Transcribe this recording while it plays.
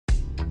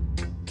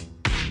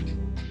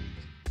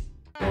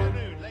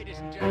ladies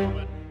and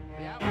gentlemen,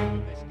 the outcome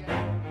of this game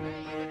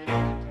may even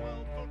impact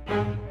world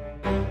football.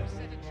 We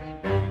set a trend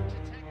for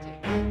future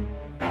tactics.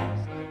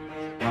 Slogans have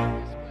been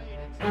displayed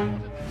in support of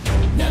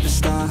the... Never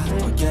stop,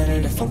 I'll get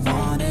it if I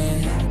want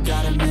it.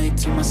 Gotta make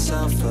to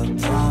myself a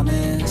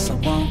promise. I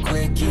won't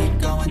quit,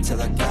 keep going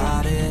till I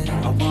got it.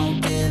 I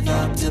won't give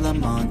up till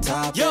I'm on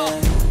top. Yo,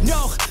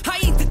 no, I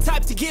ain't the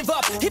type to give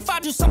up. If I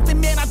do something,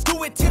 man, I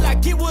do it till I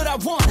get what I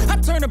want. I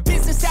turn a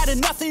business out of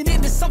nothing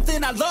into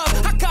something I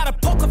love. I got a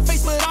poker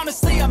face, but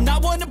honestly, I'm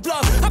not one to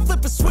bluff. I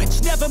flip a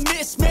switch, never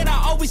miss, man,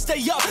 I always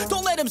stay up.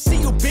 Don't let them see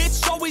you,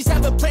 bitch, always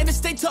have a plan to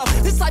stay tough.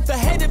 This life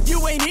ahead of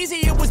you ain't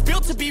easy, it was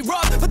built to be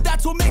rough. But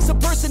that's what makes a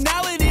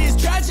personality, is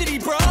tragedy,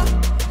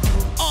 bruh.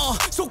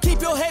 So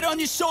keep your head on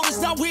your shoulders.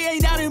 Now we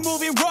ain't out here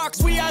moving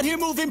rocks, we out here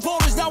moving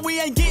boulders. Now we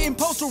ain't getting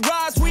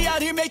posterized, we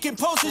out here making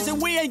posters.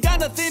 And we ain't got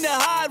nothing to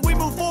hide, we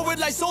move forward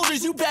like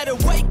soldiers. You better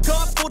wake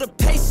up for the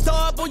pay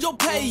stub, or you'll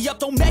pay up.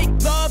 Don't make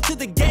love to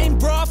the game,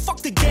 bruh,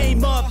 fuck the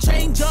game up.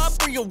 Change up,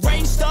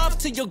 rearrange stuff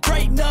to your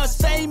greatness.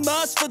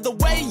 Famous for the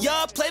way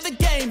up, play the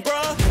game,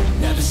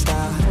 bruh. Never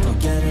stop, I'll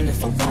get it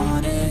if I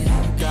want it.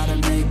 Gotta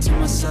make to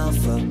myself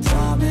a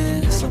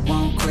promise. I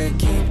won't quit,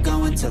 keep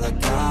going till I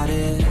got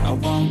it. I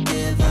won't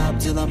give up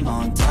till I'm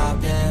on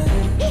top,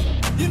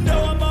 yeah. You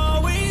know I'm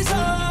always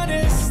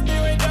honest,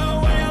 there ain't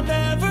no way I'm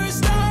ever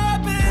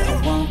stopping.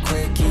 I won't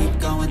quit, keep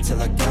going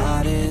till I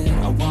got it.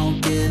 I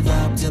won't give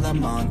up till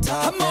I'm on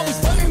top, I'm always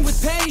flirting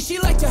with pain, she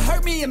like to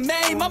hurt me and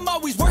maim. I'm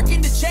always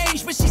working to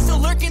change, but she's still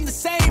lurking the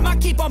same. I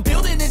keep on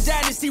building a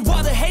dynasty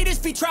while the haters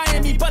be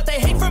trying me. But they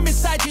hate from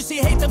inside, you see,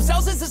 hate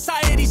themselves in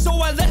society. So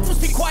I let them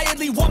speak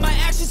quietly while my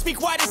actions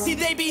speak wider. See,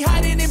 they be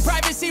hiding in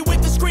privacy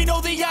with the screen,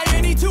 oh the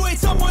irony. To hate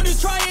someone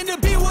who's trying to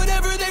be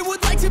whatever they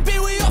would like to be.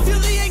 We all feel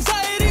the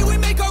anxiety, we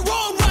make our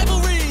own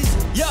rivalries.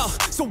 Yo,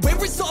 so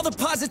where is all the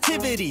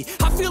positivity?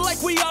 I feel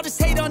like we all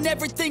just hate on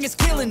everything, it's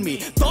killing me.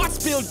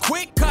 Thoughts build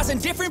quick, causing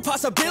different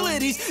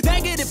possibilities.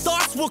 Negative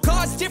thoughts will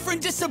cause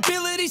different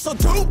disabilities. So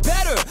do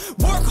better,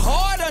 work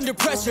hard under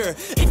pressure.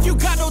 If you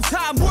got no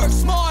time, work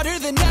smarter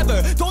than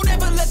ever. Don't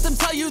ever let them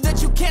tell you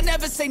that you can't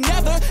ever say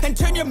never. And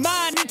turn your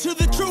mind into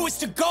the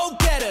truest of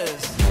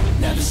go-getters.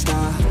 Never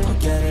stop, I'll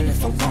get it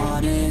if I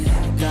want it.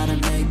 Gotta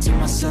make to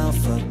myself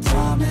a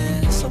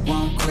promise. I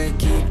won't quit,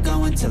 keep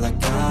going till I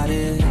got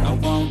it. I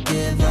won't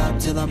give up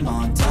till I'm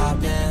on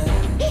top,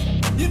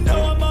 yeah. You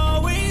know I'm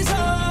always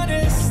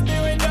honest,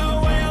 there ain't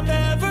no way I'm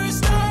ever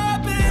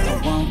stopping.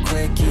 I won't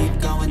quit, keep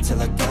going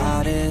till I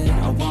got it.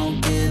 I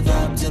won't give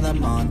up till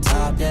I'm on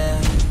top, yeah.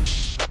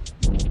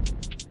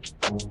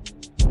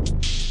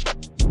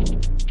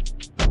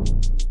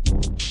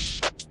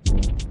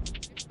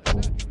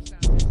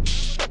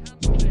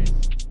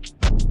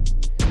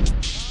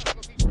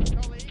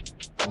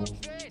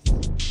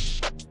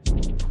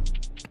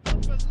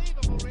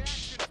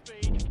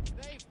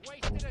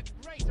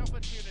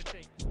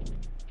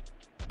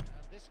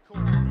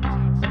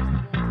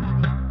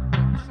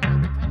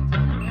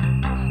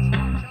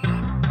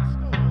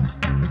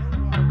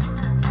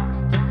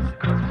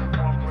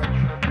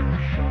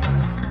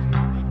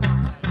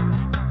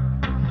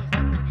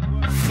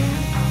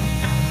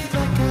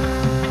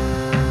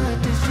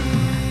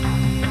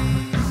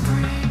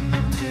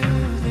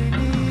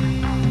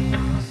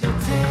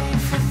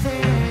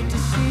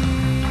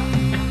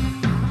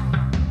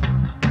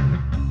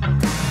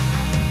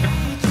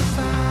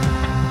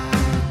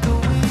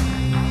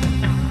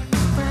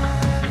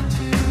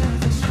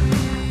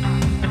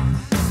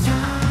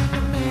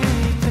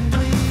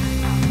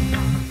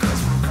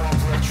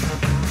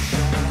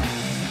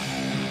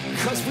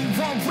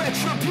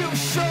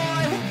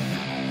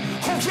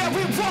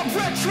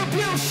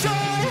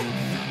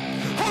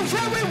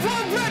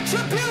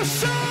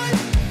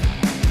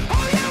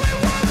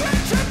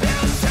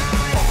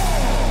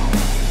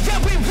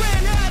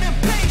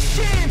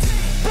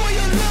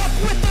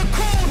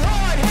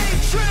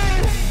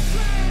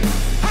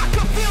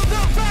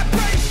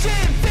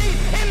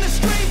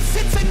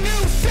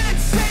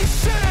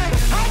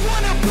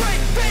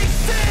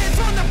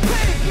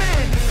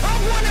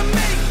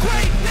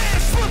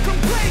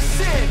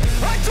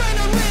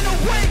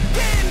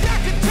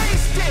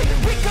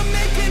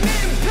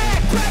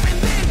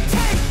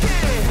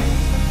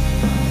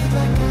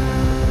 Like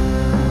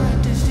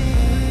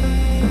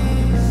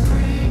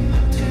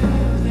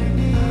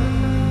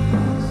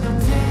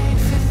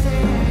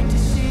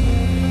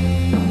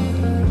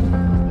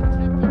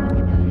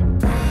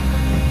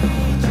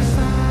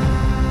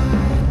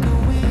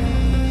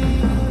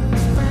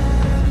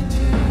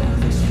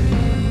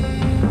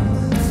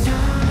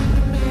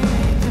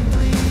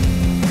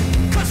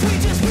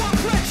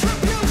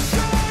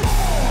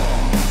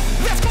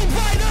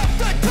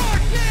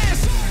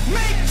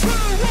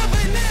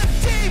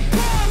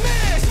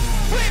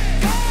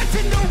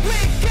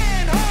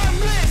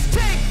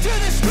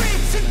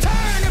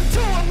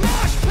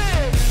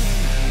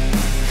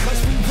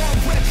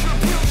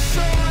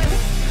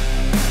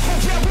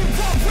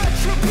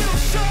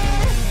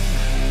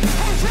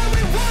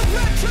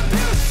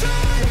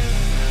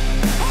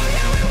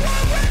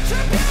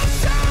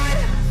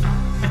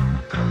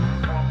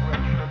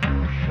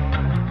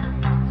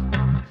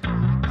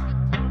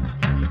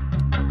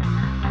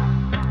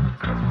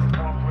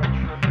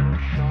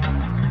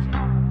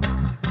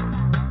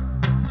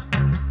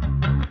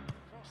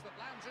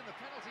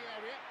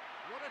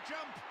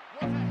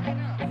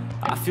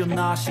I feel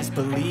nauseous,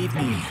 believe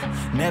me.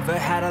 Never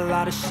had a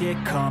lot of shit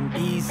come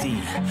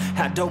easy.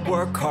 Had to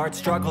work hard,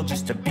 struggle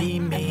just to be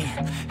me.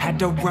 Had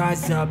to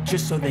rise up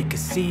just so they could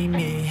see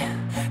me.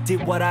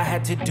 Did what I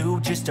had to do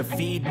just to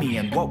feed me.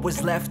 And what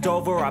was left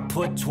over I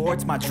put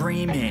towards my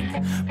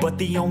dreaming. But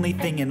the only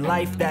thing in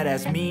life that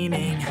has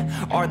meaning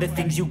are the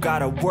things you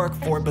gotta work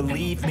for,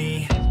 believe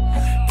me.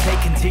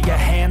 Take into your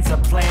hands a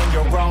plan,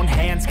 your own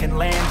hands can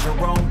land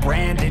your own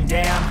brand. And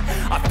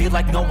damn, I feel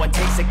like no one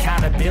takes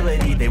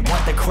accountability. They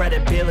want the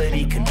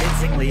credibility,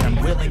 convincingly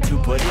unwilling to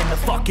put in the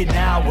fucking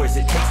hours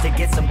it takes to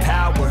get some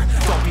power.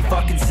 Don't be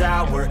fucking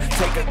sour,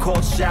 take a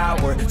cold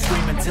shower.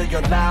 Scream until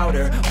you're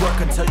louder,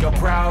 work until you're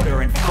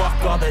prouder. And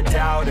fuck all the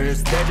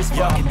doubters, they're just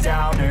fucking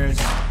downers.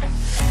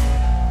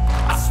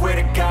 I swear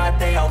to God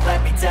they all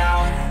let me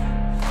down.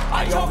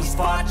 I always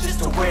fought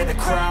just to wear the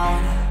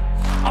crown.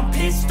 I'm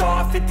pissed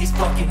off at these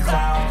fucking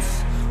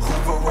clowns who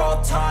were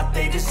all taught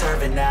they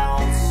deserve an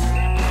ounce.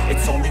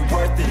 It's only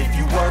worth it if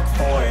you work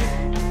for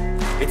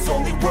it. It's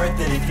only worth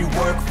it if you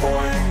work for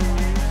it.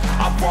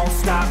 I won't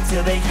stop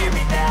till they hear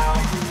me now.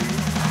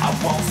 I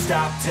won't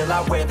stop till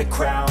I wear the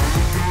crown.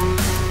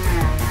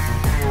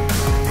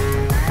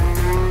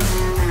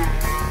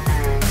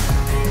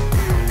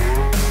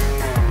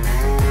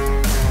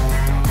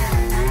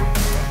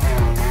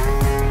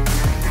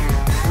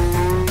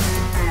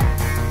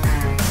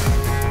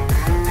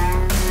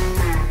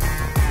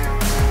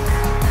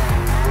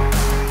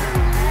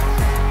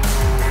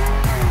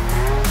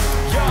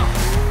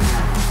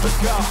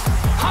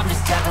 I'm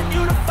just telling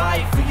you to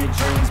fight for your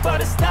dreams,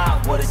 but it's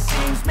not what it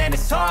seems. Man,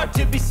 it's hard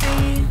to be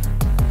seen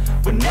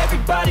when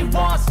everybody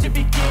wants to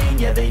be king.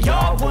 Yeah, they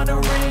all wanna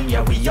ring,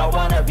 yeah, we all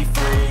wanna be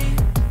free.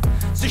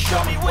 So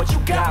show me what you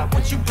got,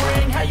 what you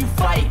bring, how you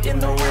fight in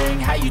the ring,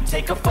 how you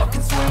take a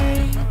fucking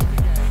swing.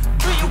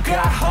 Do you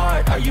got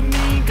heart, are you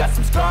mean? Got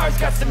some scars,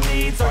 got some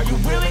needs, are you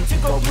willing to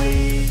go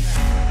bleed?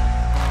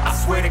 I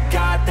swear to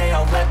God they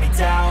all let me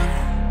down.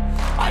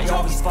 I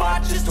always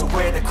fought just to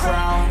wear the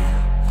crown.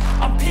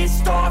 I'm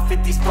pissed off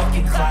at these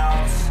fucking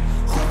clowns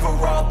who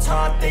were all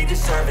taught they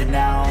deserve an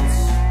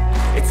ounce.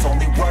 It's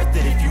only worth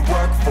it if you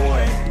work for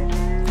it.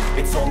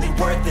 It's only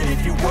worth it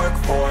if you work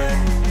for it.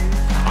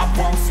 I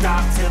won't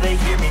stop till they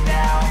hear me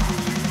now.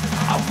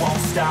 I won't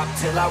stop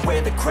till I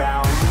wear the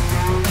crown.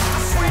 I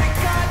swear to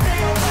God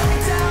they all let me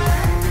down.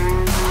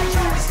 I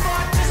always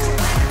fought just to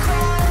wear the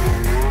crown.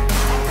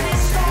 I'm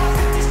pissed off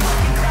at these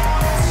fucking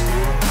clowns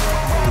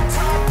who were all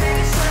taught they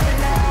deserve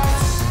an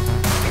ounce.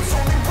 It's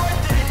only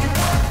worth it if you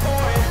work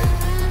for it.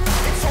 It's only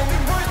worth it if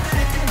you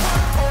work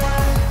for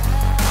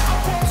it. I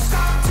won't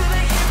stop till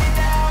they hear me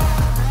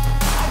now.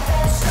 I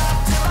won't stop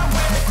till I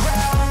wear the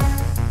crown.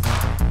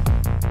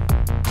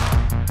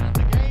 And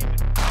the game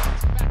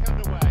is back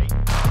underway.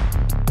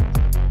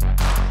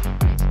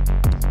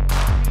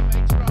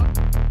 Teammates run.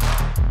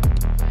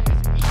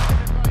 Players eager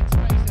to find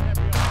space in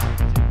every opportunity.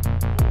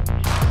 Ball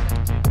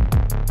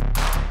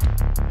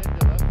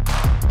intercepted. Lindelof.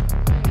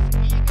 Players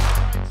eager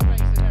to find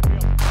space in every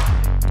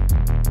opportunity.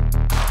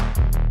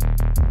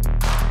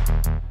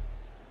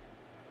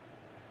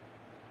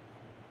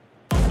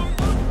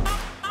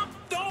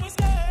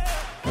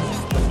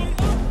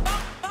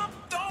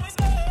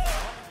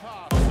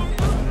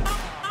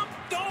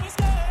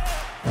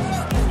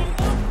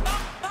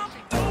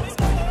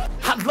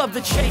 I love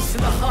the chase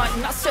and the hunt,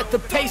 and I set the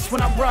pace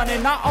when I'm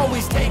running. I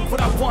always take what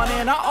I want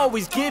and I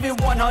always give it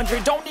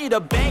 100. Don't need a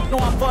bank, no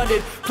I'm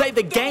funded. Play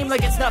the game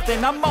like it's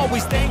nothing. I'm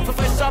always thankful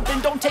for something.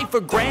 Don't take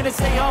for granted,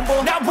 stay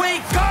humble. Now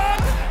wake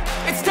up!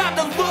 It's time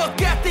to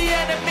look at the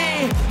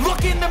enemy.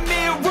 Look in the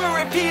mirror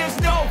if he is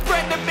no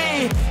friend to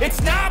me.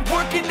 It's not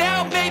working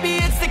out, maybe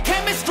it's the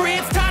chemistry.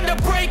 It's time to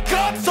break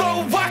up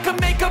so I can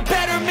make a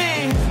better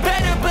me.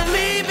 Better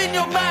believe in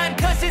your mind,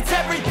 cause it's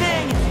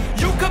everything.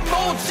 You can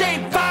mold,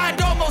 shape,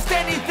 find almost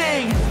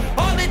anything.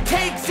 All it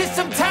takes is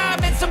some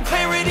time and some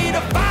clarity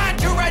to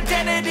find your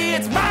identity.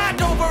 It's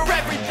mind over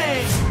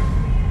everything.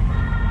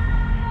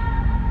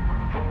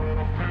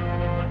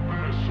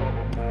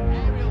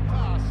 Aerial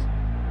pass.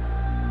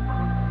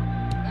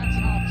 That's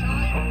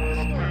half-time.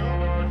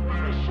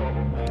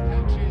 Score.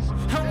 Coaches.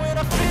 And when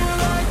I feel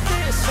like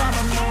this, I'm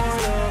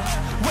immortal.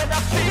 When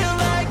I feel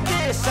like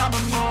this, I'm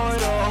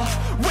immortal.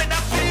 When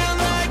I feel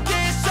like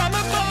this, I'm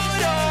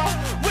immortal.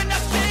 When I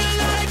feel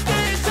like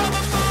this, I'm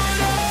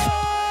immortal.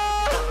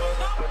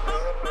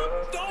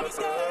 Don't be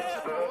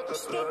scared.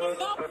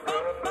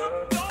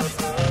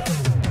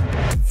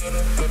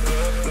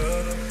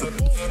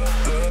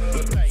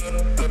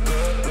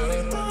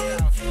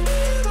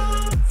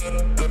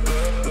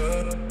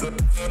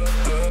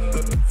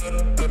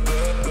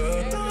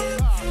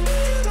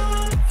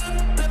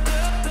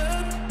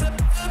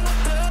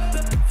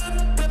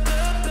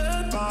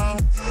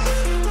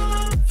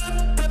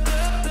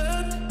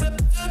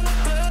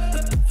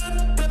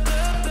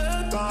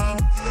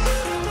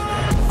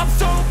 I'm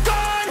so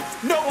gone,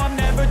 no I'm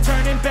never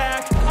turning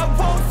back. I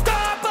won't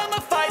stop, I'ma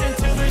fight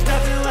until there's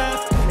nothing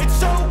left. It's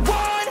so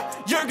on,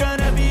 you're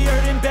gonna be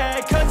hurting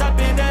bad. Cause I've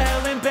been to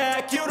hell and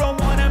back. You don't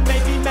wanna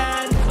make me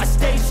mad, I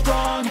stay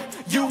strong.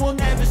 You will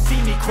never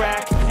see me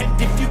crack.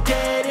 And if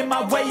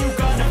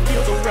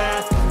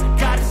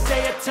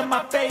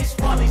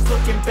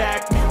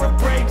back. Mirror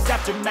breaks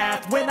after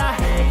math. When I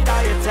hate,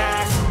 I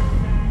attack.